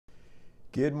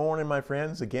Good morning, my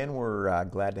friends. Again, we're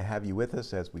glad to have you with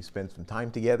us as we spend some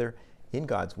time together in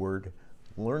God's Word,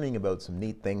 learning about some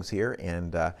neat things here.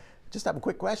 And just have a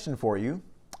quick question for you.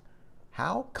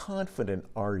 How confident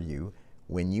are you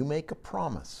when you make a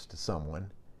promise to someone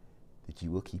that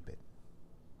you will keep it?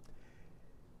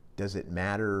 Does it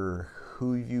matter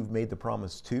who you've made the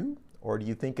promise to, or do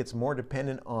you think it's more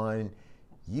dependent on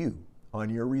you, on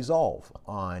your resolve,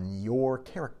 on your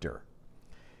character?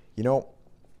 You know,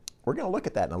 we're going to look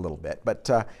at that in a little bit, but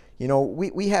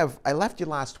I left you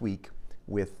last week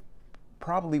with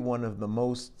probably one of the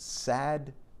most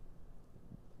sad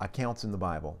accounts in the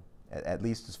Bible, at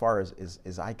least as far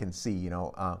as I can see,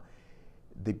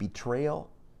 the betrayal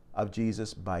of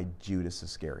Jesus by Judas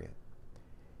Iscariot.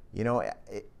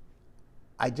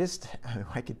 I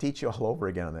could teach you all over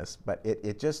again on this, but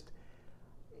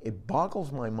it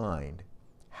boggles my mind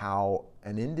how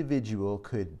an individual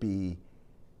could be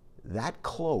that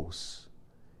close,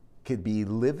 could be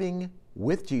living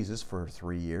with Jesus for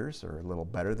 3 years or a little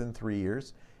better than 3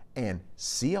 years, and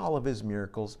see all of his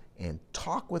miracles and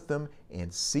talk with them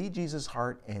and see Jesus'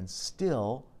 heart and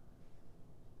still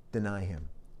deny him.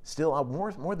 Still,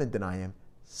 more than deny him,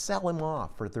 sell him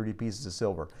off for 30 pieces of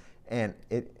silver. And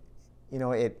it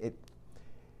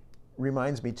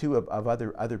reminds me too of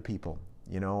other people,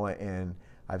 and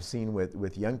I've seen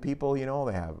with young people,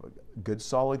 they have good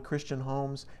solid Christian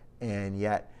homes, and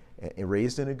yet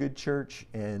raised in a good church,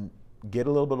 and get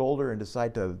a little bit older and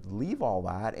decide to leave all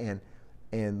that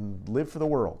and live for the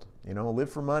world, live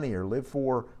for money or live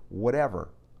for whatever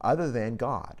other than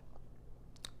God.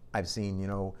 I've seen,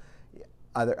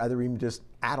 other even just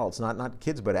adults, not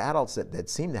kids, but adults that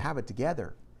seem to have it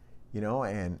together,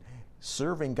 and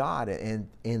serving God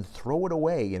and throw it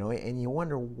away, and you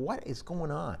wonder what is going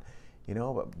on.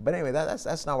 But anyway,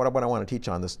 that's not what I want to teach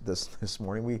on this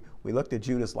morning. We looked at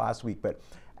Judas last week, but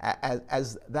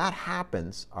as that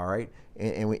happens, all right,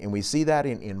 and we see that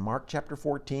in Mark chapter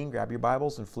 14. Grab your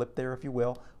Bibles and flip there if you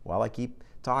will, while I keep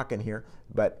talking here.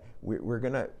 But we're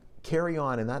going to carry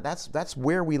on, and that's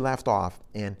where we left off.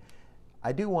 And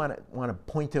I do want to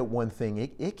point out one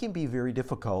thing. It can be very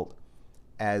difficult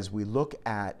as we look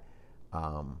at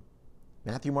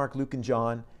Matthew, Mark, Luke, and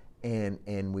John.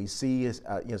 And we see,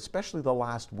 especially the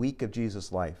last week of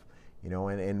Jesus' life,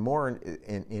 and more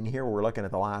in here we're looking at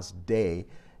the last day,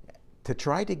 to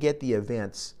try to get the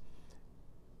events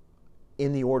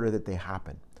in the order that they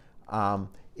happen.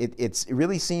 It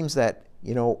really seems that,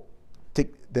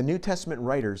 the New Testament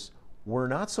writers were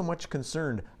not so much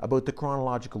concerned about the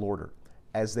chronological order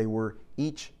as they were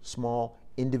each small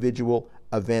individual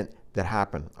event that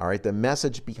happened. All right, the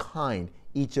message behind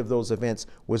each of those events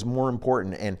was more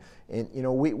important. And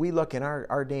we look in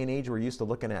our day and age, we're used to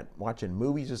looking at watching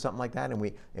movies or something like that, and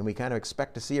we kind of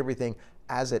expect to see everything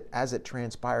as it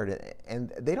transpired,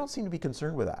 and they don't seem to be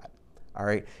concerned with that. All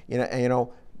right, they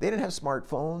didn't have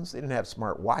smartphones, they didn't have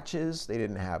smart watches, they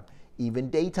didn't have even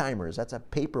day timers. That's a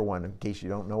paper one, in case you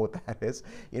don't know what that is.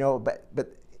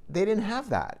 But they didn't have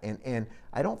that, and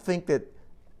I don't think that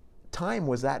time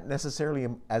was that necessarily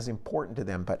as important to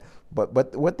them, but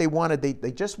what they wanted,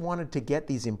 they just wanted to get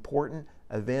these important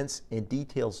events and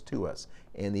details to us.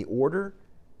 And the order,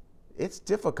 it's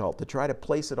difficult to try to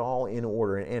place it all in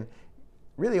order. And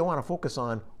really, I want to focus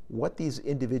on what these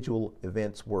individual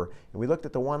events were. And we looked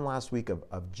at the one last week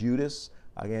of Judas,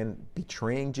 again,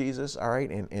 betraying Jesus, all right,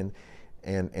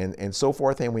 and so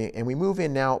forth. And we move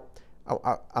in now.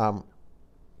 I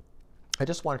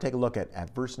just want to take a look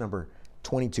at verse number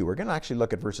 22. We're going to actually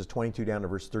look at verses 22 down to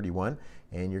verse 31,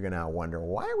 and you're going to wonder,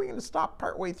 why are we going to stop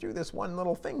partway through this one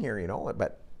little thing here,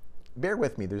 But bear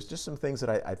with me. There's just some things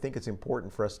that I think it's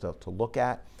important for us to look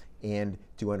at and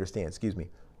to understand. Excuse me.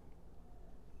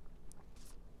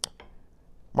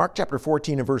 Mark chapter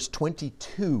 14 and verse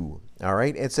 22, all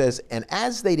right? It says, and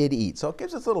as they did eat, so it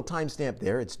gives us a little timestamp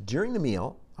there. It's during the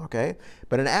meal, okay?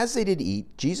 But and as they did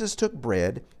eat, Jesus took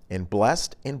bread and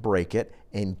blessed and brake it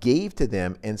and gave to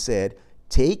them and said,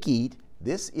 take, eat,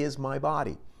 this is my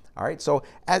body. All right, so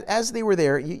as they were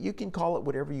there, you can call it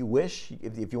whatever you wish.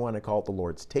 If you want to call it the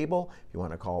Lord's table, if you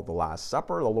want to call it the Last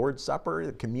Supper, the Lord's Supper,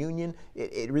 the communion,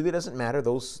 it really doesn't matter.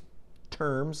 Those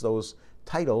terms, those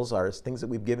titles are things that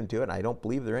we've given to it. I don't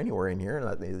believe they're anywhere in here.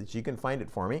 You can find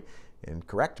it for me and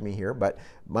correct me here. But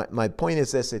my point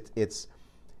is this, it's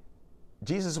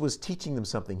Jesus was teaching them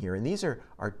something here. And these are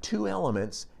two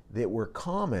elements that were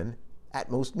common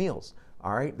at most meals.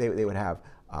 All right, they would have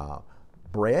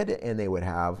bread and they would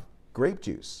have grape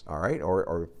juice, all right,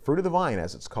 or fruit of the vine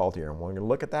as it's called here. And we're going to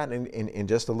look at that in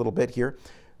just a little bit here.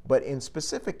 But in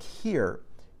specific here,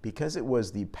 because it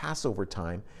was the Passover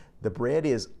time, the bread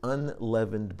is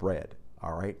unleavened bread,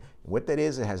 all right? What that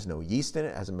is, it has no yeast in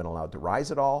it, hasn't been allowed to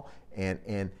rise at all,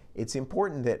 and it's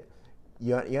important that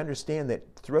you understand that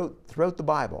throughout the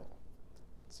Bible,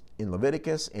 in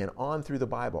Leviticus and on through the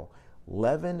Bible,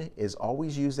 leaven is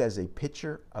always used as a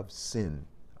picture of sin,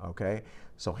 okay?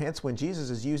 So hence when Jesus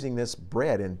is using this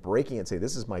bread and breaking it and say,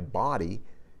 this is my body,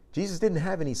 Jesus didn't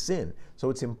have any sin. So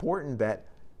it's important that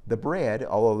the bread,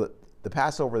 although the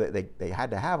Passover, that they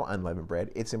had to have unleavened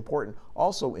bread, it's important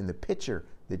also in the picture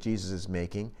that Jesus is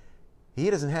making, he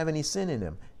doesn't have any sin in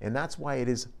him. And that's why it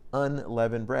is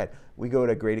unleavened bread. We go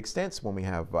to great extents when we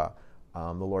have the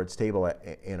Lord's table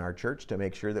in our church to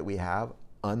make sure that we have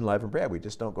unleavened bread. We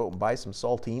just don't go and buy some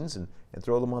saltines and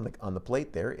throw them on the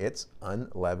plate there. It's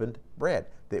unleavened bread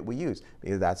that we use,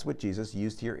 because that's what Jesus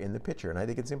used here in the picture. And I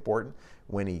think it's important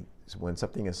when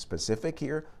something is specific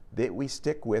here that we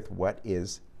stick with what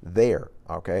is there,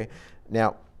 okay?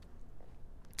 Now,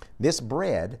 this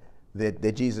bread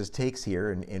that Jesus takes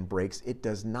here and breaks, it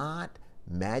does not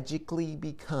magically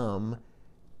become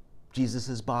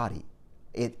Jesus' body.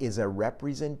 It is a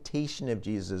representation of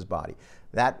Jesus' body.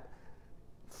 That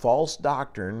false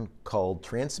doctrine called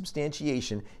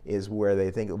transubstantiation is where they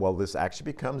think, well, this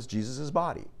actually becomes Jesus'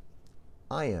 body.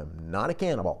 I am not a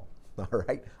cannibal, all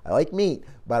right? I like meat,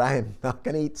 but I am not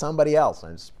going to eat somebody else,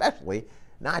 and especially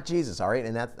not Jesus, all right?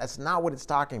 And that's not what it's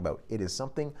talking about. It is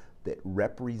something that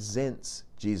represents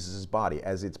Jesus' body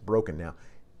as it's broken. Now,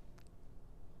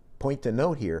 point to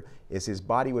note here is his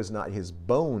body was not, his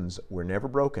bones were never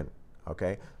broken,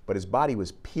 okay? But his body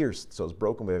was pierced, so it's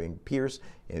broken by being pierced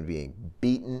and being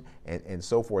beaten and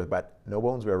so forth, but no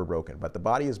bones were ever broken. But the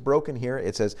body is broken here.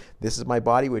 It says, this is my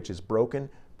body which is broken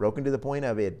to the point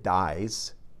of it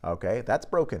dies, okay? That's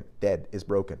broken, dead is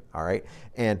broken, all right?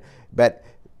 But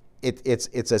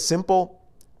it's a simple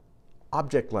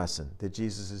object lesson that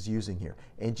Jesus is using here.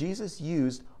 And Jesus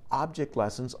used object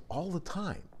lessons all the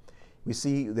time. We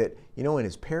see that, in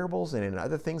his parables and in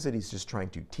other things that he's just trying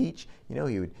to teach, he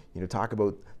would, talk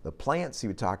about the plants, he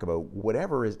would talk about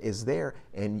whatever is there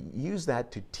and use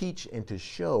that to teach and to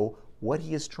show what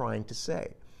he is trying to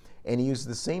say. And he used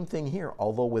the same thing here,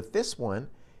 although with this one,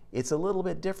 it's a little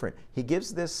bit different. He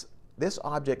gives this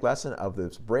object lesson of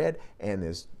this bread and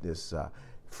this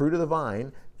fruit of the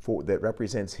vine that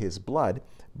represents his blood,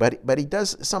 but he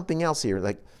does something else here.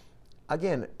 Like,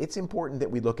 again, it's important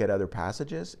that we look at other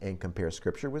passages and compare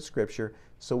Scripture with Scripture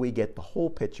so we get the whole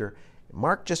picture.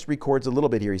 Mark just records a little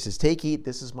bit here. He says, take, eat,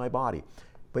 this is my body.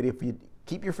 But if you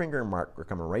keep your finger in Mark, we're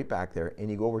coming right back there, and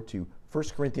you go over to 1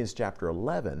 Corinthians chapter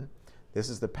 11, this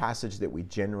is the passage that we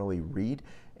generally read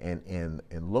and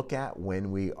look at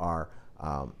when we are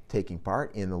taking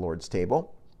part in the Lord's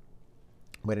table.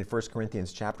 But in 1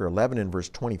 Corinthians chapter 11 and verse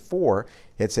 24,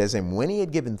 it says, and when he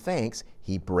had given thanks,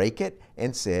 he brake it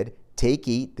and said, take,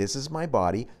 eat, this is my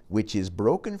body, which is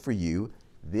broken for you.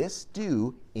 This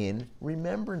do in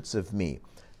remembrance of me.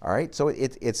 All right, so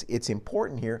it's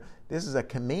important here. This is a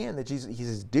command that Jesus, he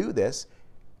says, do this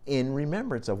in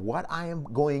remembrance of what I am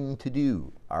going to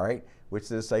do. All right, which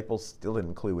the disciples still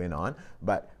didn't clue in on,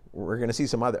 but we're going to see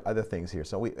some other things here.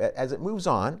 So as it moves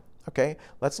on, okay,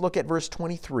 let's look at verse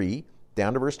 23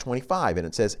 down to verse 25, and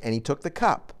it says, and he took the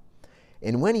cup,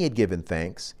 and when he had given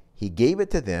thanks, he gave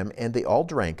it to them, and they all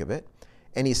drank of it.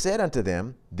 And he said unto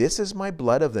them, this is my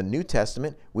blood of the New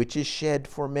Testament, which is shed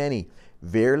for many.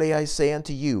 Verily I say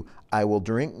unto you, I will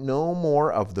drink no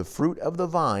more of the fruit of the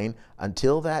vine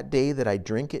until that day that I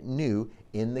drink it new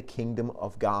in the kingdom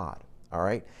of God. All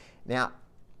right? Now,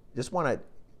 just want to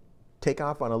take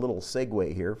off on a little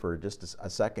segue here for just a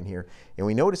second here. And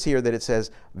we notice here that it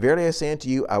says, verily I say unto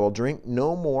you, I will drink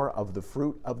no more of the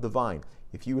fruit of the vine.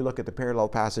 If you look at the parallel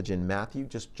passage in Matthew,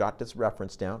 just jot this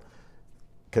reference down,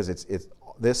 because it's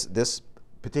this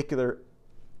particular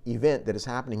event that is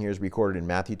happening here is recorded in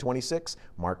Matthew 26,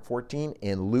 Mark 14,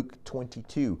 and Luke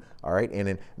 22. All right, and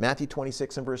in Matthew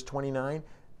 26 and verse 29,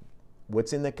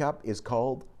 what's in the cup is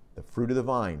called the fruit of the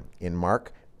vine. In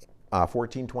Mark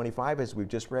 14:25, as we've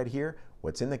just read here,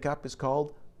 what's in the cup is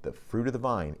called the fruit of the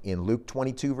vine. In Luke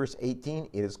 22, verse 18,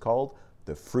 it is called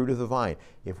the fruit of the vine.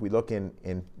 If we look if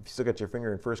you still got your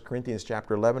finger in 1 Corinthians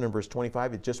chapter 11 and verse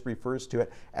 25, it just refers to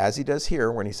it as he does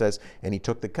here when he says, and he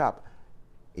took the cup.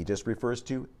 He just refers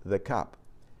to the cup.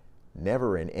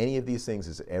 Never in any of these things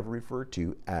is it ever referred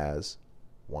to as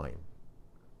wine.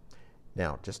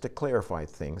 Now, just to clarify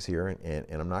things here, and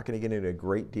I'm not going to get into a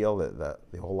great deal, the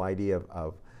whole idea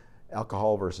of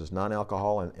alcohol versus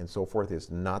non-alcohol and so forth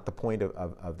is not the point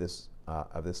of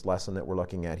this lesson that we're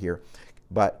looking at here.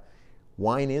 But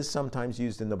wine is sometimes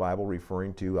used in the Bible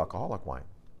referring to alcoholic wine.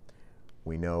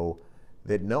 We know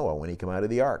that Noah, when he came out of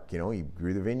the ark, he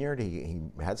grew the vineyard, he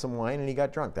had some wine and he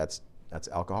got drunk. That's That's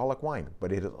alcoholic wine.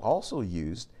 But it is also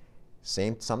used,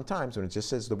 sometimes when it just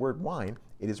says the word wine,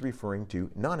 it is referring to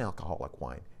non-alcoholic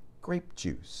wine, grape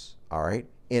juice, all right,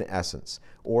 in essence,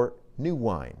 or new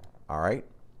wine, all right?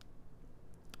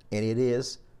 And it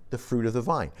is the fruit of the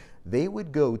vine. They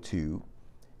would go to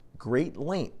great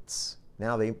lengths.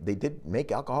 Now, they did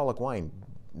make alcoholic wine,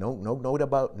 no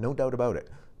doubt about it.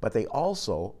 But they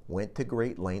also went to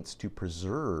great lengths to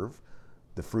preserve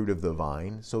the fruit of the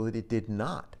vine so that it did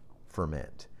not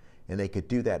ferment. And they could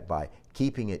do that by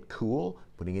keeping it cool,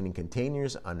 putting it in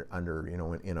containers under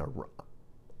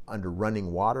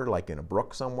running water, like in a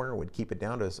brook somewhere, would keep it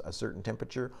down to a certain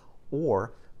temperature,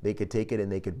 or they could take it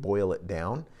and they could boil it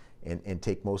down and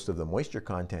take most of the moisture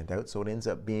content out, so it ends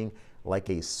up being like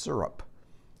a syrup,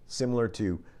 similar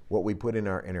to what we put in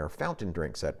our fountain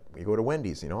drinks at, we go to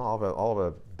Wendy's, all of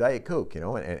a Diet Coke,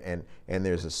 and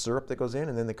there's a syrup that goes in,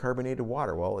 and then the carbonated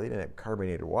water. Well, they didn't have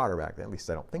carbonated water back then, at least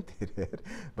I don't think they did,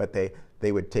 but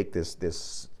they would take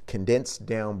this condensed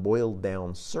down, boiled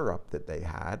down syrup that they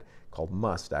had, called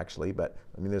must actually, but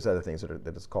I mean there's other things that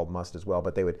it's called must as well,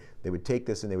 but they would take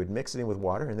this and they would mix it in with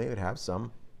water, and they would have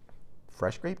some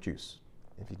fresh grape juice,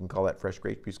 if you can call that fresh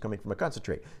grape juice coming from a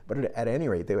concentrate. But at any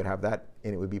rate, they would have that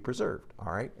and it would be preserved,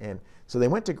 all right? And so they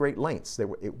went to great lengths.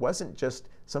 It wasn't just,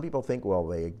 some people think,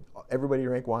 well, everybody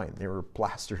drank wine. They were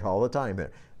plastered all the time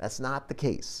there. That's not the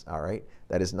case, all right?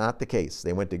 That is not the case.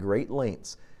 They went to great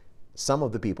lengths. Some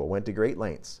of the people went to great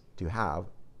lengths to have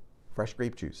fresh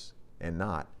grape juice and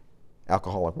not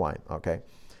alcoholic wine, okay?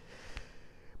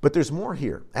 But there's more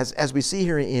here. As we see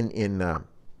here in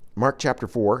Mark chapter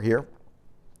 4 here,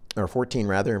 or 14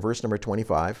 rather, in verse number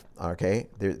 25, okay,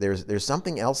 there's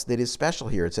something else that is special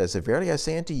here. It says, verily I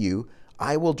say unto you,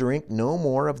 I will drink no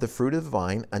more of the fruit of the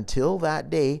vine until that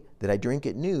day that I drink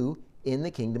it new in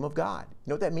the kingdom of God. You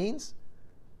know what that means?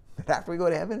 That after we go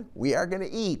to heaven, we are going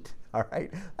to eat, all right?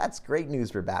 That's great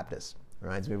news for Baptists.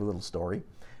 Reminds me of a little story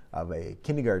of a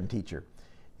kindergarten teacher.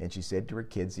 And she said to her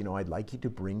kids, I'd like you to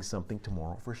bring something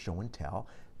tomorrow for show and tell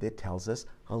that tells us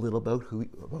a little about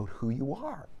who you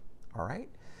are, all right?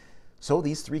 So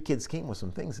these 3 kids came with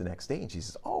some things the next day, and she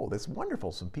says, oh, that's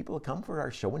wonderful. Some people have come for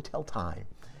our show and tell time.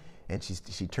 And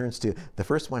she turns to the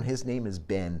first one. His name is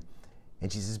Ben.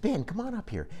 And she says, Ben, come on up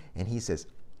here. And he says,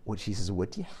 she says,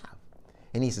 what do you have?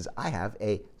 And he says, I have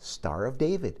a Star of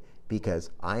David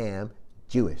because I am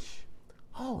Jewish.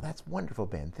 Oh, that's wonderful,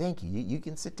 Ben. Thank you. You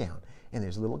can sit down. And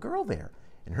there's a little girl there,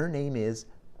 and her name is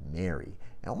Mary.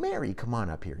 Now, Mary, come on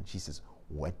up here. And she says,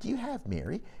 what do you have,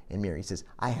 Mary? And Mary says,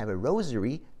 I have a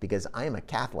rosary because I'm a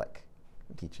Catholic.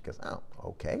 The teacher goes, oh,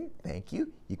 okay, thank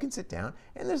you. You can sit down.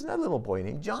 And there's another little boy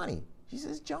named Johnny. She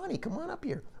says, Johnny, come on up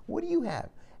here. What do you have?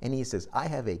 And he says, I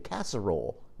have a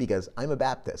casserole because I'm a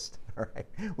Baptist. All right.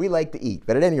 We like to eat.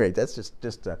 But at any rate, that's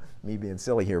just me being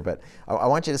silly here. But I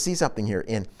want you to see something here.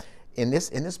 In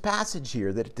this passage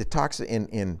here that it talks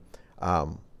in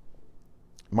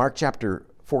Mark chapter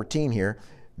 14 here,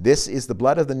 this is the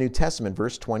blood of the New Testament,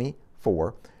 verse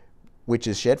 24, which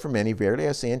is shed for many. Verily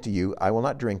I say unto you, I will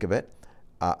not drink of it.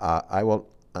 I will,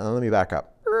 let me back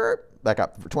up. Back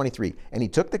up, 23. And he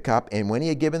took the cup, and when he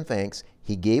had given thanks,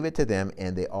 he gave it to them,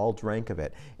 and they all drank of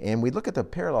it. And we look at the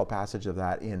parallel passage of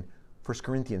that in 1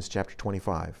 Corinthians chapter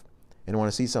 25. And I want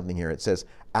to see something here. It says,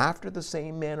 after the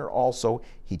same manner also,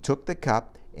 he took the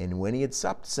cup, and when he had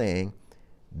supped, saying,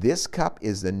 this cup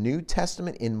is the New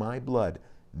Testament in my blood.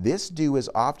 This do as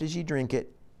oft as ye drink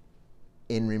it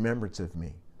in remembrance of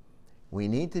me. We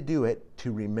need to do it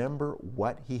to remember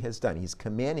what he has done. He's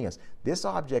commanding us. This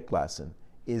object lesson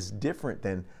is different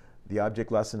than the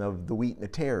object lesson of the wheat and the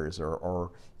tares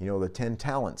or the 10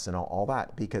 talents and all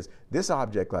that, because this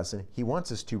object lesson, he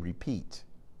wants us to repeat,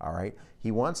 all right?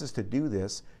 He wants us to do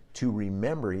this to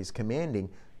remember. He's commanding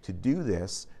to do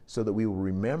this so that we will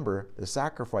remember the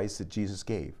sacrifice that Jesus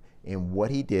gave and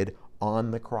what he did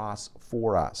on the cross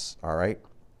for us, all right?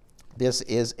 This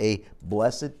is a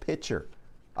blessed picture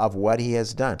of what he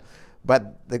has done.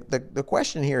 But the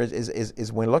question here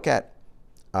is when we look at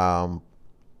 1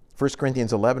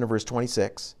 Corinthians 11 and verse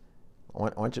 26, I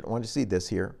want you to see this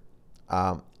here.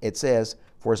 It says,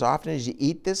 for as often as you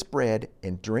eat this bread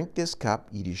and drink this cup,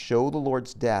 ye do show the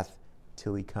Lord's death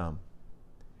till he come.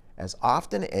 As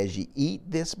often as you eat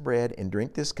this bread and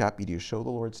drink this cup, ye do show the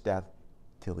Lord's death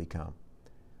till he come.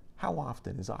 How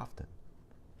often is often?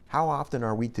 How often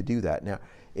are we to do that? Now,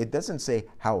 it doesn't say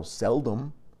how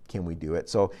seldom can we do it.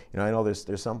 So, I know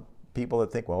there's some people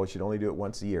that think, well, we should only do it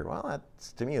once a year. Well,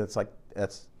 to me,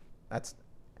 that's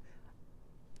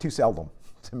too seldom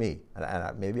to me.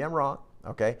 Maybe I'm wrong,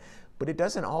 okay? But it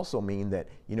doesn't also mean that,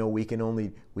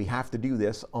 we have to do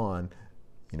this on,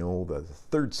 you know, the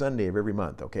third Sunday of every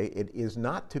month, okay? It is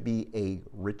not to be a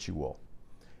ritual,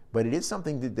 but it is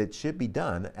something that should be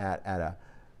done at a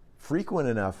frequent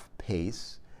enough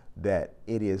pace that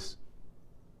it is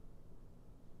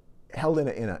held in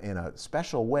a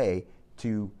special way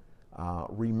to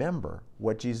remember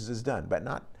what Jesus has done, but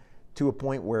not to a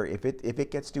point where if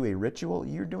it gets to a ritual,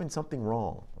 you're doing something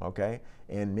wrong, okay?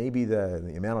 And maybe the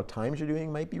amount of times you're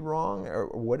doing might be wrong, or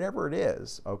whatever it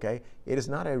is, okay? It is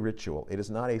not a ritual. It is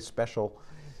not a special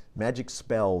magic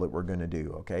spell that we're going to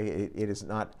do, okay? It is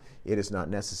not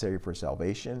necessary for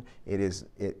salvation. It is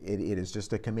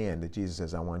just a command that Jesus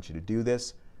says, I want you to do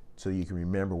this so you can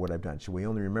remember what I've done. Should we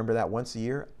only remember that once a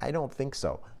year? I don't think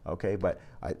so, okay? But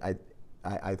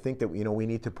I think that, you know, we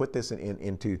need to put this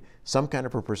into some kind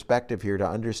of a perspective here to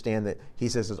understand that he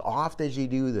says, as oft as you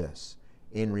do this,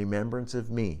 in remembrance of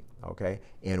me, okay?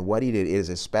 And what he did is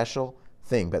a special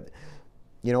thing. But,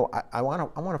 you know, I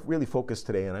want to really focus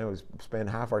today, and I always spend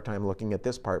half our time looking at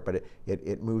this part, but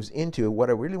it moves into what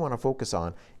I really want to focus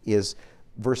on is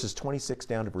verses 26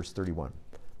 down to verse 31,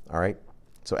 all right?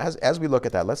 So as we look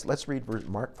at that, let's read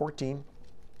Mark 14,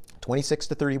 26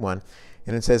 to 31,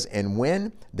 and it says, and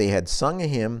when they had sung a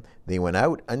hymn, they went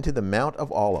out unto the Mount of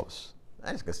Olives.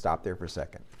 I'm just going to stop there for a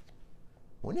second.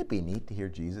 Wouldn't it be neat to hear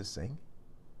Jesus sing?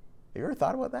 Have you ever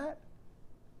thought about that?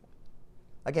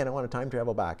 Again, I want to time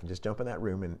travel back and just jump in that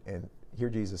room and hear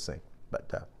Jesus sing.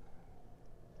 But,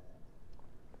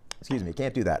 excuse me,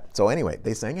 can't do that. So anyway,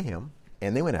 they sang a hymn,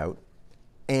 and they went out.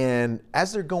 And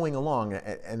as they're going along,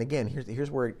 and again, here's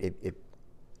where you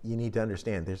need to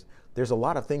understand, there's a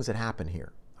lot of things that happen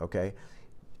here, okay?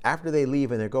 After they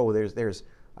leave and they go, there's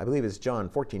I believe it's John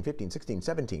 14, 15, 16,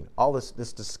 17, all this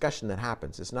discussion that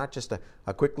happens. It's not just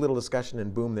a quick little discussion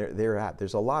and boom, they're at.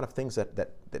 There's a lot of things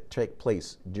that take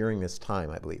place during this time,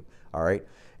 I believe, all right?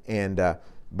 And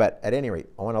but at any rate,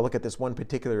 I want to look at this one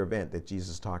particular event that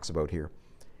Jesus talks about here.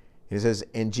 He says,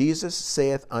 and Jesus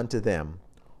saith unto them,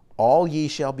 all ye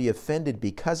shall be offended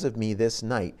because of me this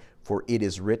night, for it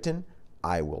is written,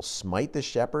 I will smite the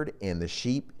shepherd, and the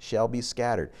sheep shall be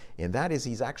scattered. And that is,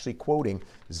 he's actually quoting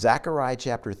Zechariah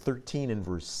chapter 13 and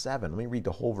verse 7. Let me read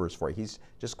the whole verse for you. He's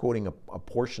just quoting a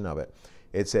portion of it.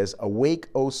 It says, awake,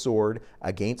 O sword,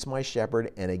 against my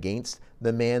shepherd, and against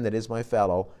the man that is my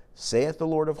fellow, saith the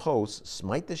Lord of hosts,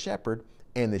 smite the shepherd,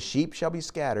 and the sheep shall be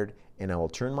scattered, and I will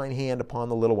turn mine hand upon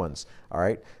the little ones. All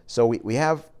right, so we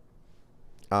have...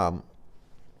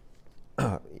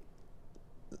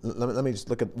 let me just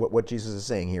look at what Jesus is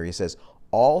saying here. He says,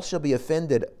 all shall be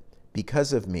offended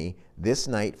because of me this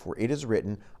night, for it is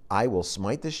written, I will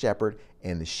smite the shepherd,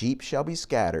 and the sheep shall be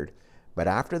scattered. But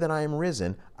after that I am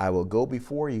risen, I will go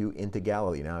before you into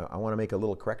Galilee. Now, I want to make a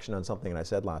little correction on something that I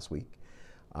said last week.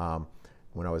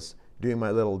 When I was doing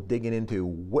my little digging into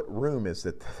what room is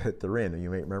that they're in, you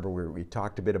may remember we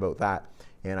talked a bit about that.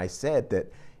 And I said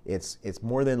that it's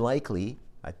more than likely,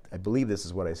 I believe this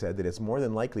is what I said, that it's more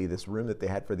than likely this room that they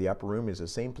had for the upper room is the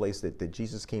same place that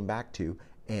Jesus came back to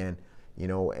and, you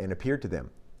know, and appeared to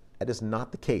them. That is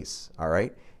not the case, all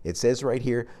right? It says right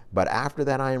here, but after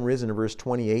that I am risen, in verse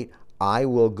 28, I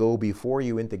will go before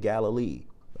you into Galilee,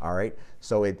 all right?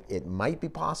 So it might be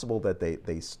possible that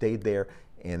they stayed there,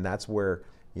 and that's where,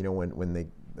 you know, when the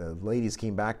ladies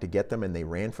came back to get them and they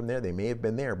ran from there, they may have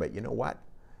been there, but you know what?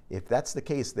 If that's the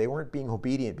case, they weren't being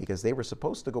obedient because they were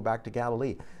supposed to go back to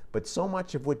Galilee. But so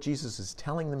much of what Jesus is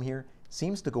telling them here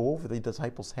seems to go over the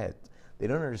disciples' heads. They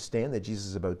don't understand that Jesus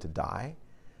is about to die,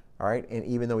 all right? And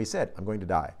even though he said, I'm going to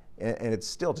die. And it's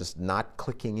still just not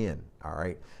clicking in, all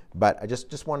right? But I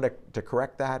just wanted to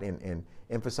correct that and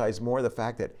emphasize more the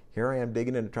fact that here I am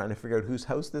digging in and trying to figure out whose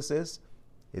house this is.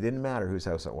 It didn't matter whose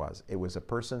house it was. It was a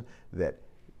person that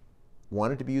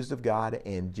wanted to be used of God,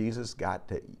 and Jesus got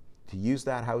to use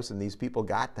that house, and these people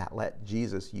got to let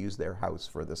Jesus use their house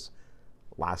for this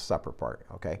Last Supper part,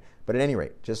 okay? But at any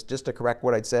rate, just to correct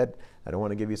what I'd said, I don't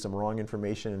want to give you some wrong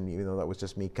information, and even though that was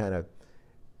just me kind of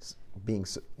being,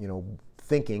 you know,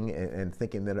 thinking and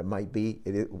thinking that it might be,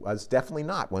 it was definitely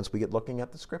not once we get looking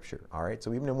at the Scripture, all right?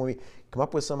 So even when we come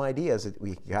up with some ideas,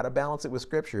 we got to balance it with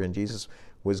Scripture, and Jesus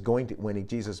was going to, when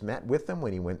Jesus met with them,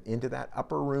 when he went into that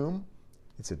upper room,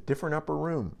 it's a different upper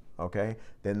room, okay,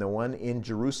 than the one in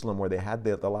Jerusalem where they had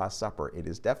the Last Supper. It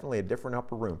is definitely a different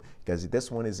upper room because this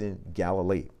one is in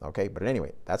Galilee, okay? But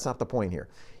anyway, that's not the point here.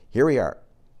 Here we are.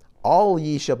 All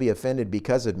ye shall be offended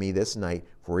because of me this night,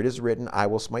 for it is written, I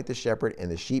will smite the shepherd,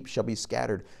 and the sheep shall be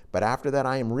scattered. But after that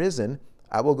I am risen,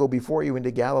 I will go before you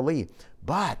into Galilee.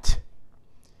 But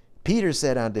Peter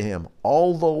said unto him,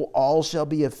 although all shall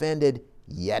be offended,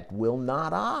 yet will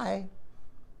not I.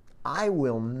 I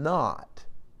will not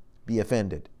be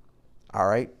offended. All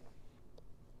right?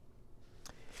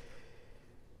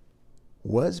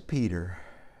 Was Peter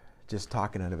just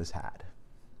talking out of his hat?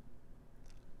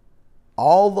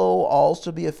 Although all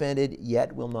shall be offended,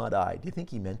 yet will not I. Do you think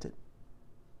he meant it?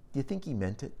 Do you think he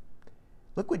meant it?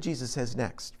 Look what Jesus says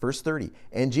next, verse 30.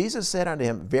 And Jesus said unto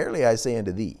him, verily I say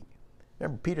unto thee.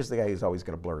 Remember, Peter's the guy who's always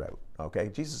going to blurt out, okay?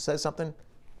 Jesus says something,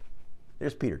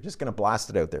 there's Peter, just going to blast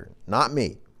it out there. Not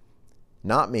me,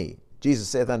 not me. Jesus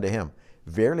saith unto him,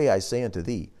 verily I say unto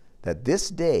thee, that this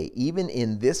day, even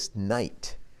in this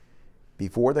night,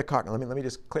 before the cock, let me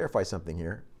just clarify something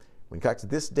here. When cocks,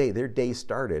 this day, their day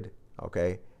started,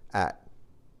 okay, at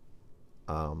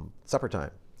supper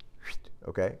time.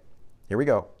 Okay, here we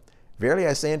go. Verily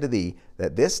I say unto thee,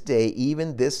 that this day,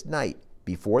 even this night,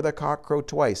 before the cock crow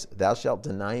twice, thou shalt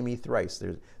deny me thrice.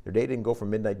 Their day didn't go from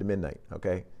midnight to midnight,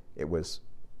 okay? It was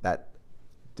that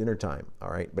dinner time, all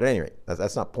right? But anyway,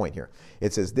 that's not point here.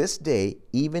 It says, this day,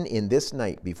 even in this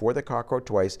night, before the cock crow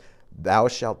twice, thou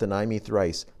shalt deny me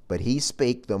thrice. But he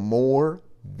spake the more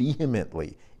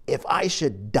vehemently, if I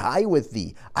should die with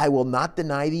thee, I will not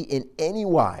deny thee in any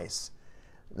wise.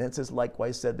 And then it says,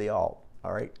 likewise said they all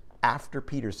right? After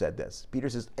Peter said this, Peter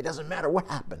says, it doesn't matter what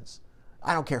happens.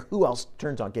 I don't care who else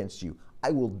turns against you.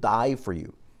 I will die for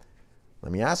you.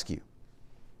 Let me ask you,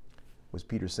 was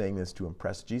Peter saying this to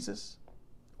impress Jesus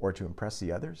or to impress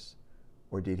the others?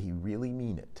 Or did he really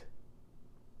mean it?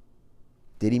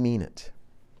 Did he mean it?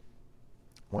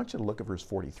 I want you to look at verse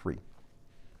 43. It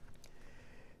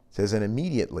says, and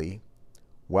immediately,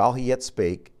 while he yet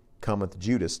spake, cometh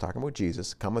Judas, talking about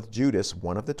Jesus, cometh Judas,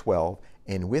 one of the 12,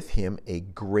 and with him a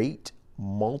great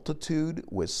multitude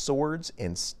with swords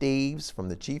and staves from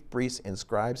the chief priests and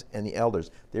scribes and the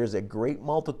elders. There's a great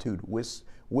multitude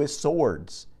with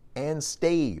swords and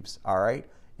staves, all right?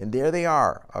 And there they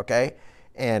are, okay?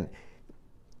 And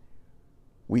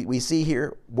we see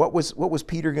here, what was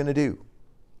Peter going to do?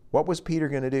 What was Peter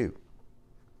going to do?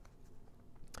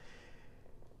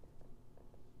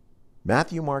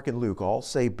 Matthew, Mark, and Luke all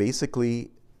say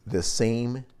basically the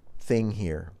same thing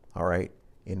here, all right,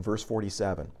 in verse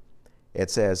 47. It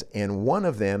says, and one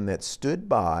of them that stood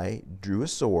by drew a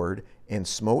sword and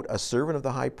smote a servant of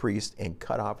the high priest and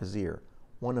cut off his ear.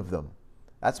 One of them.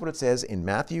 That's what it says in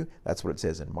Matthew. That's what it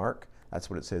says in Mark. That's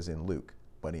what it says in Luke.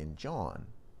 But in John,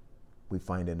 we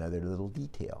find another little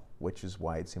detail, which is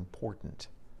why it's important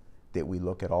that we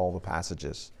look at all the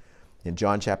passages. In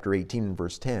John chapter 18 and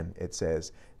verse 10, it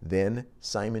says, then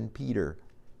Simon Peter,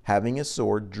 having a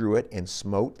sword, drew it and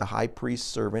smote the high priest's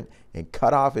servant and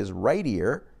cut off his right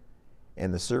ear,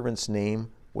 and the servant's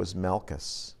name was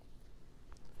Malchus.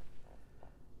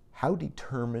 How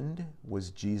determined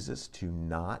was Jesus to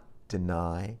not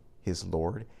deny his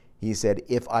Lord? He said,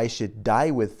 if I should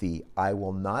die with thee, I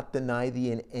will not deny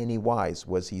thee in any wise.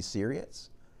 Was he serious?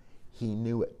 He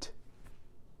knew it.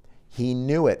 He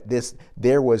knew it.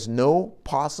 There was no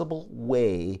possible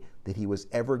way that he was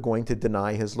ever going to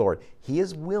deny his Lord. He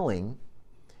is willing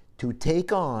to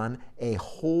take on a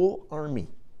whole army.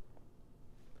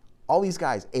 All these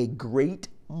guys, a great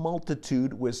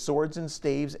multitude with swords and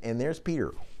staves, and there's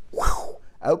Peter. Whew,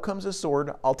 out comes a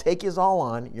sword. I'll take his all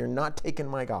on. You're not taking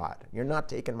my God. You're not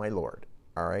taking my Lord.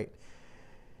 All right?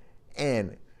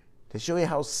 And to show you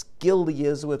how skilled he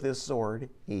is with his sword,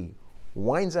 he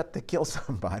winds up to kill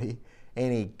somebody,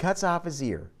 and he cuts off his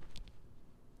ear.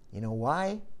 You know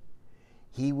why?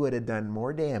 He would have done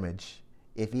more damage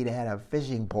if he'd had a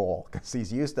fishing pole, because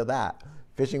he's used to that.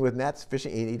 Fishing with nets,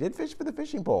 fishing. He did fish for the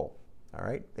fishing pole. All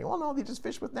right? They all know they just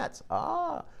fish with nets.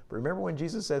 But remember when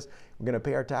Jesus says, we're going to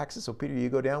pay our taxes, so Peter, you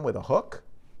go down with a hook,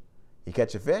 you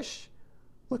catch a fish,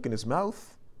 look in his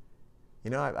mouth.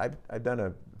 You know, I've done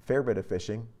a fair bit of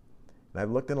fishing, and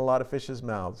I've looked in a lot of fish's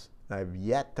mouths, and I've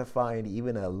yet to find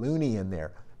even a loony in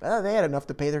there. But they had enough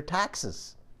to pay their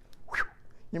taxes. Whew.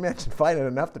 You imagine finding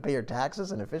enough to pay your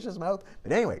taxes in a fish's mouth?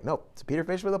 But anyway, no. So Peter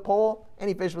fished with a pole, and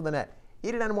he fished with a net.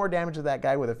 He'd have done more damage to that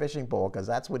guy with a fishing pole, because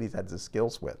that's what he's had the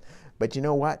skills with. But you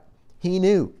know what? He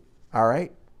knew, all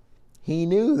right? He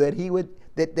knew that he would,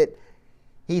 that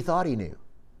he thought he knew.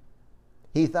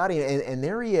 He thought and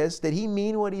there he is. Did he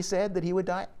mean what he said, that he would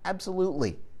die?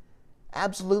 Absolutely.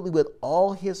 Absolutely, with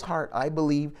all his heart, I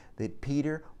believe that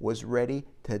Peter was ready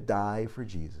to die for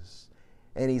Jesus.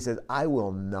 And he says, I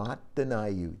will not deny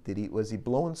you. Was he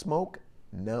blowing smoke?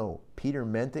 No. Peter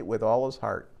meant it with all his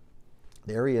heart.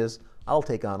 There he is. I'll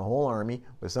take on a whole army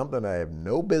with something I have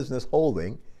no business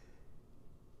holding,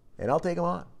 and I'll take him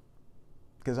on,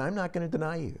 because I'm not going to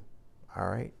deny you. All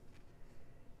right?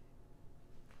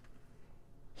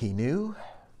 He knew,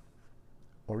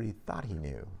 or he thought he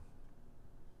knew.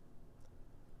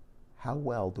 How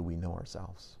well do we know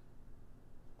ourselves?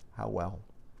 How well?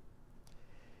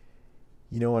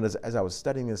 You know, and as I was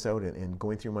studying this out and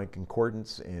going through my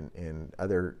concordance and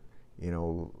other,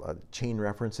 chain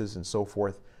references and so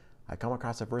forth, I come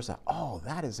across a verse. Oh,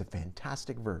 that is a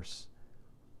fantastic verse.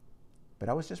 But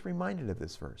I was just reminded of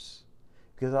this verse.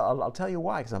 Because I'll tell you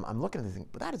why. Because I'm looking at this thing,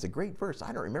 but that is a great verse.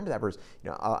 I don't remember that verse.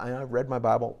 I've read my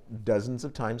Bible dozens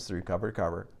of times through cover to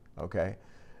cover, okay?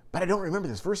 But I don't remember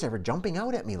this verse ever jumping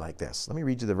out at me like this. Let me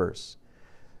read you the verse.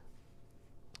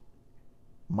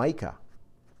 Micah.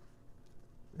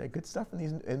 Good stuff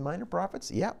in Minor Prophets?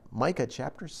 Yeah, Micah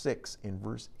chapter 6 in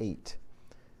verse 8.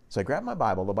 So I grab my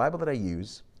Bible, the Bible that I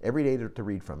use every day to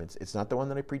read from. It's not the one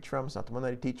that I preach from. It's not the one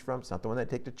that I teach from. It's not the one that I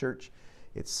take to church.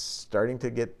 It's starting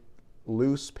to get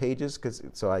loose pages,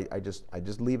 so I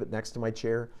just leave it next to my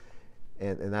chair,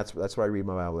 and that's where I read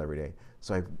my Bible every day.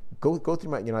 So I go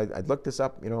through my, I'd look this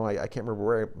up. I can't remember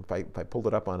where, if I pulled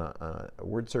it up on a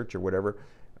word search or whatever.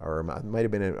 Or it might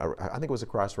have been, I think it was a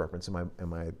cross-reference in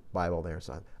my Bible there.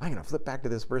 So I'm going to flip back to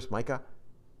this verse, Micah.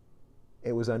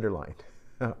 It was underlined.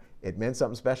 It meant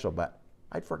something special, but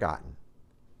I'd forgotten.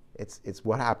 It's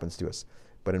what happens to us.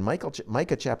 But in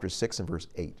Micah chapter 6 and verse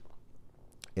 8,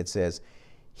 it says,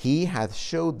 He hath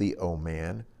showed thee, O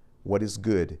man, what is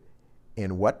good,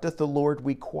 and what doth the Lord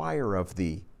require of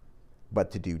thee, but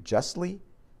to do justly,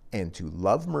 and to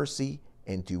love mercy,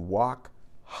 and to walk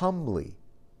humbly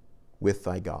with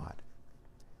thy God.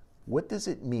 What does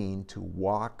it mean to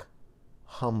walk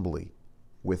humbly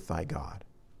with thy God?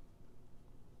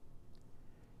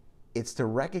 It's to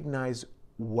recognize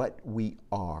what we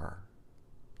are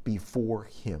before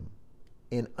Him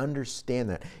and understand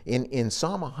that. In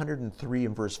Psalm 103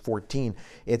 and verse 14,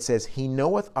 it says, He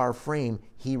knoweth our frame,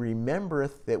 He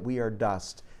remembereth that we are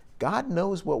dust. God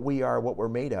knows what we are, what we're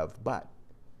made of, but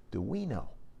do we know?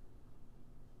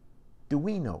 Do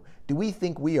we know? Do we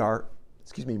think we are,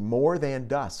 more than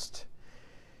dust?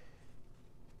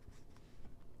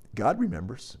 God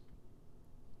remembers,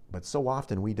 but so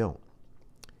often we don't.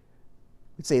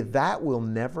 We'd say, that will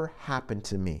never happen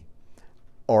to me,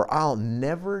 or I'll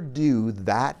never do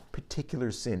that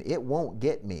particular sin. It won't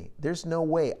get me. There's no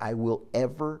way I will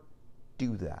ever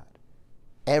do that.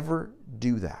 Ever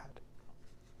do that.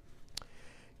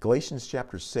 Galatians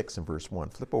chapter 6 and verse 1.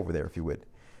 Flip over there if you would.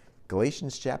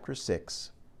 Galatians chapter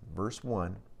 6, verse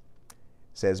 1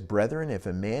 says, Brethren, if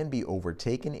a man be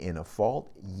overtaken in a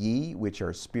fault, ye which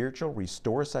are spiritual,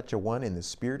 restore such a one in the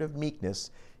spirit of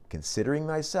meekness, considering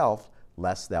thyself,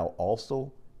 lest thou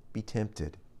also be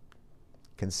tempted.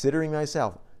 Considering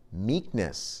thyself.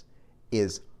 Meekness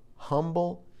is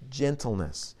humble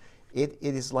gentleness. It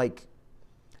is like,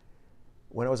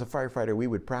 when I was a firefighter, we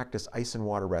would practice ice and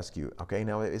water rescue. Okay,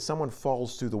 now if someone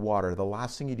falls through the water, the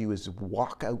last thing you do is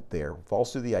walk out there,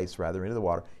 falls through the ice rather, into the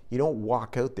water. You don't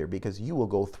walk out there because you will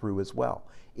go through as well.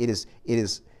 It is,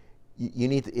 you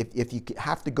need to, if you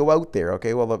have to go out there,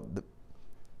 okay, well,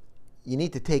 you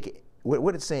need to take,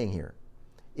 what it's saying here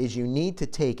is you need to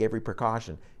take every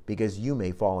precaution because you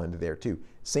may fall into there too.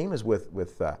 Same as with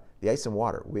the ice and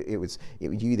water.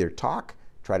 You either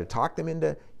try to talk them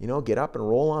into, get up and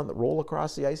roll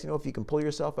across the ice. If you can pull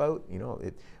yourself out,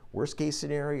 worst case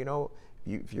scenario,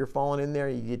 if you're falling in there,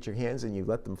 you get your hands and you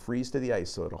let them freeze to the ice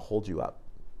so it'll hold you up.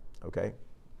 Okay,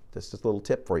 that's just a little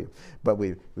tip for you. But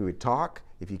we would talk.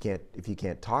 If you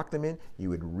can't talk them in, you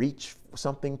would reach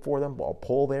something for them, or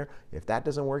pull there. If that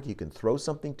doesn't work, you can throw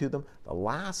something to them. The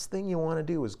last thing you want to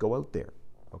do is go out there.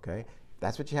 Okay,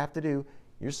 that's what you have to do.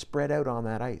 You're spread out on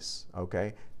that ice,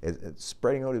 okay? It's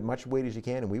spreading out as much weight as you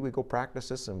can, and we would go practice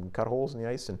this and cut holes in the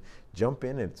ice and jump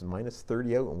in, and it's minus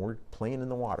 30 out, and we're playing in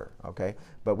the water, okay?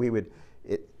 But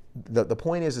the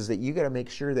point is that you got to make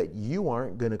sure that you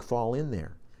aren't going to fall in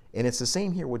there. And it's the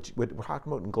same here, what we're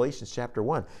talking about in Galatians chapter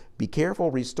 1. Be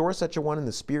careful, restore such a one in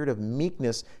the spirit of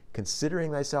meekness,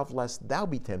 considering thyself, lest thou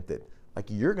be tempted. Like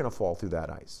you're going to fall through that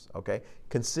ice, okay?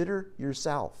 Consider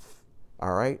yourself,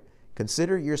 all right?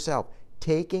 Consider yourself.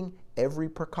 Taking every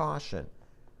precaution,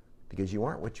 because you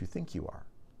aren't what you think you are.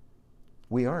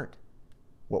 We aren't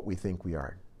what we think we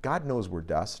are. God knows we're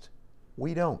dust.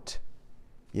 We don't.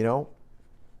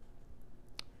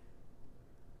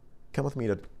 Come with me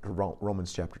to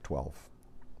Romans chapter 12.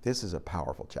 This is a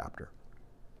powerful chapter.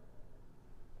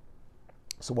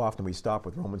 So often we stop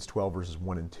with Romans 12 verses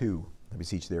 1 and 2. I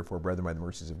beseech therefore, brethren, by the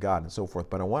mercies of God, and so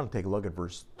forth. But I want to take a look at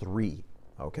verse 3,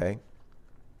 okay?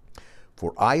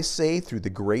 For I say through the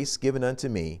grace given unto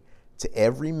me, to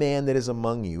every man that is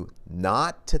among you,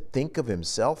 not to think of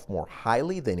himself more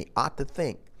highly than he ought to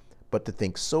think, but to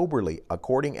think soberly,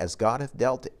 according as God hath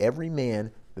dealt to every man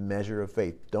the measure of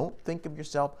faith. Don't think of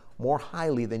yourself more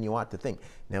highly than you ought to think.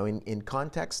 Now, in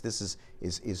context, this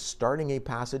is starting a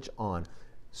passage on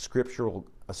scriptural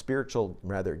spiritual,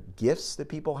 rather, gifts that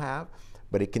people have.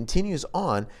 But it continues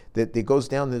on, that it goes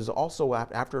down. There's also,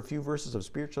 after a few verses of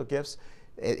spiritual gifts,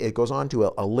 it goes on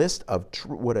to a list of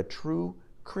what a true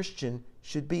Christian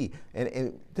should be.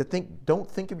 And to think, don't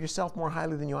think of yourself more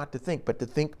highly than you ought to think, but to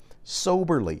think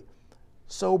soberly,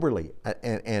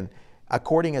 and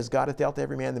according as God hath dealt to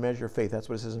every man the measure of faith. That's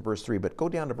what it says in verse 3. But go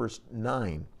down to verse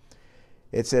 9.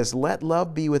 It says, let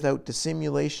love be without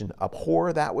dissimulation.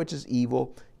 Abhor that which is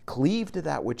evil. Cleave to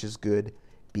that which is good.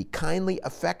 Be kindly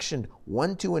affectioned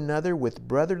one to another with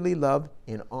brotherly love,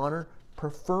 in honor,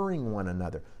 preferring one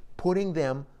another. Putting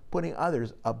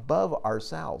others above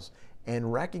ourselves,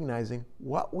 and recognizing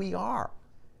what we are.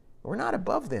 We're not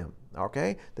above them,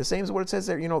 okay? The same as what it says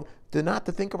there, do not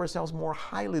to think of ourselves more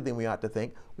highly than we ought to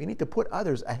think. We need to put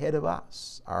others ahead of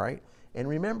us, all right? And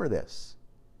remember this,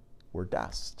 we're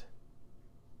dust.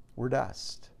 We're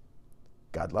dust.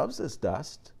 God loves this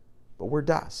dust, but we're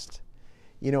dust.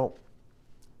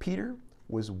 Peter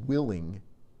was willing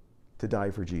to die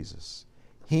for Jesus.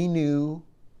 He knew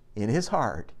in his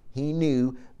heart,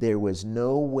 there was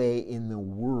no way in the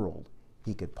world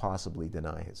he could possibly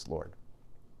deny his Lord.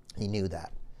 He knew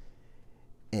that.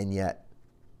 And yet,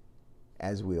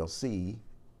 as we'll see,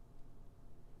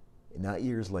 not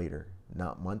years later,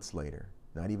 not months later,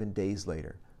 not even days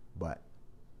later, but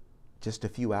just a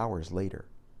few hours later,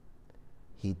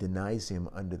 he denies him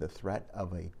under the threat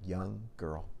of a young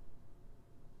girl.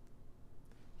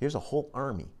 Here's a whole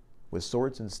army with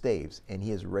swords and staves, and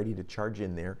he is ready to charge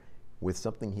in there with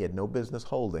something he had no business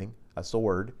holding, a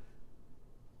sword,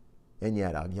 and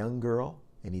yet a young girl,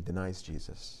 and he denies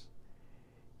Jesus.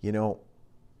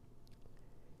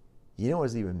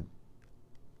 What's even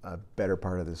a better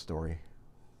part of this story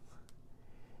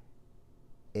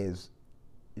is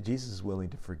Jesus is willing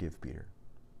to forgive Peter.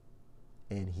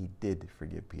 And he did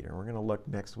forgive Peter. We're going to look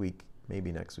next week,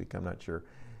 maybe next week, I'm not sure,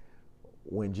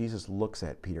 when Jesus looks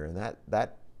at Peter. And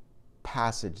that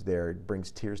passage there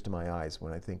brings tears to my eyes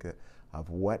when I think of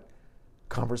what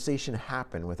conversation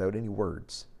happened without any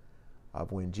words,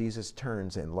 of when Jesus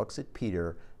turns and looks at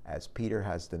Peter as Peter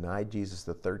has denied Jesus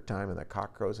the third time, and the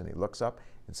cock crows, and he looks up,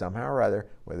 and somehow or other,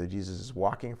 whether Jesus is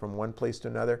walking from one place to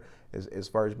another, as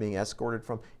far as being escorted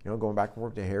from, going back and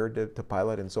forth to Herod, to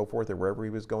Pilate, and so forth, or wherever he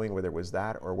was going, whether it was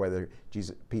that, or whether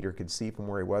Peter could see from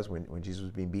where he was when Jesus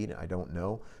was being beaten, I don't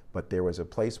know. But there was a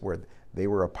place where they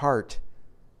were apart,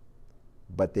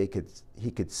 but he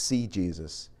could see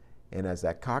Jesus. And as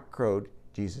that cock crowed,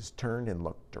 Jesus turned and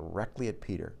looked directly at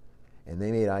Peter. And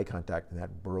they made eye contact, and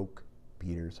that broke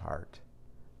Peter's heart.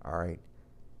 All right?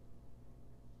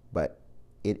 But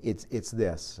it's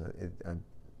this.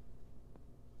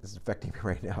 It's affecting me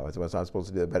right now. It's what I'm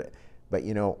supposed to do. But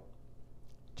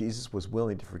Jesus was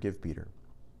willing to forgive Peter.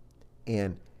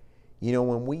 And,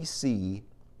 when we see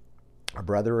a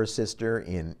brother or sister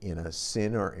in a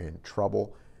sin or in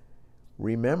trouble,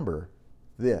 remember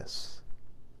this.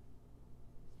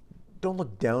 Don't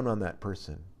look down on that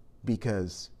person,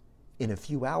 because in a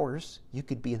few hours, you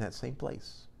could be in that same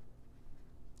place.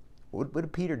 What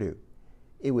did Peter do?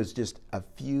 It was just a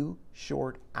few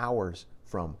short hours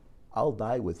from, I'll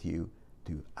die with you,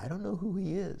 to, I don't know who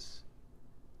he is,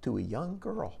 to a young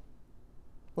girl.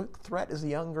 What threat is a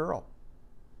young girl?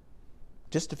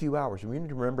 Just a few hours. We need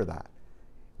to remember that.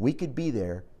 We could be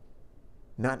there,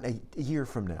 not a year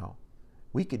from now.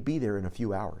 We could be there in a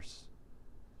few hours.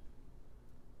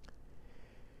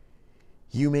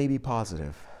 You may be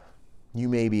positive. You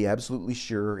may be absolutely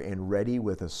sure and ready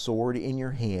with a sword in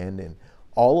your hand and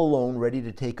all alone, ready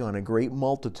to take on a great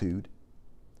multitude.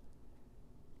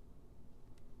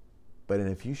 But in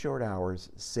a few short hours,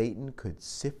 Satan could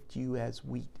sift you as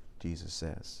wheat, Jesus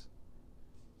says.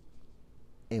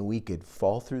 And we could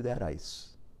fall through that ice,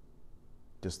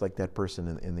 just like that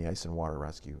person in the ice and water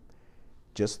rescue,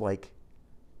 just like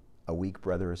a weak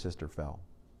brother or sister fell.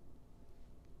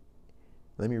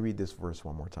 Let me read this verse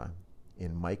one more time.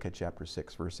 In Micah chapter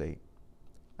 6, verse 8.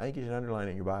 I think you should underline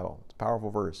it in your Bible. It's a powerful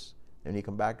verse. And you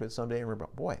come back to it someday and remember,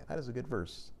 boy, that is a good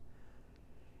verse.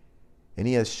 And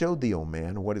he has showed thee, O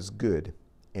man, what is good.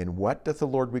 And what doth the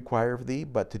Lord require of thee,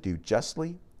 but to do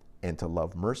justly, and to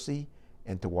love mercy,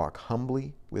 and to walk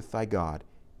humbly with thy God.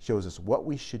 Shows us what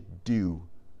we should do.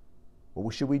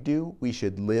 What should we do? We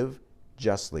should live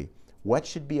justly. What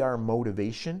should be our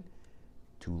motivation?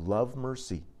 To love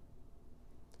mercy.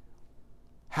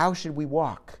 How should we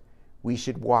walk? We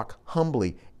should walk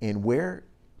humbly. And where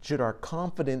should our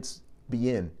confidence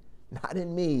be in? Not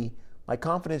in me. My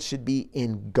confidence should be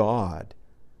in God.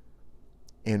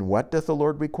 And what doth the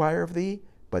Lord require of thee?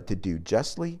 But to do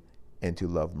justly, and to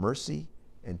love mercy,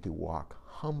 and to walk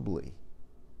humbly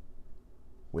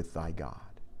with thy God.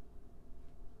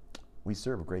 we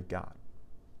serve a great God.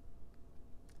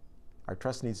 Our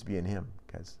trust needs to be in Him,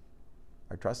 because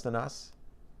our trust in us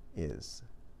is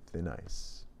thin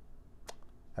ice.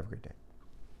 Have a great day.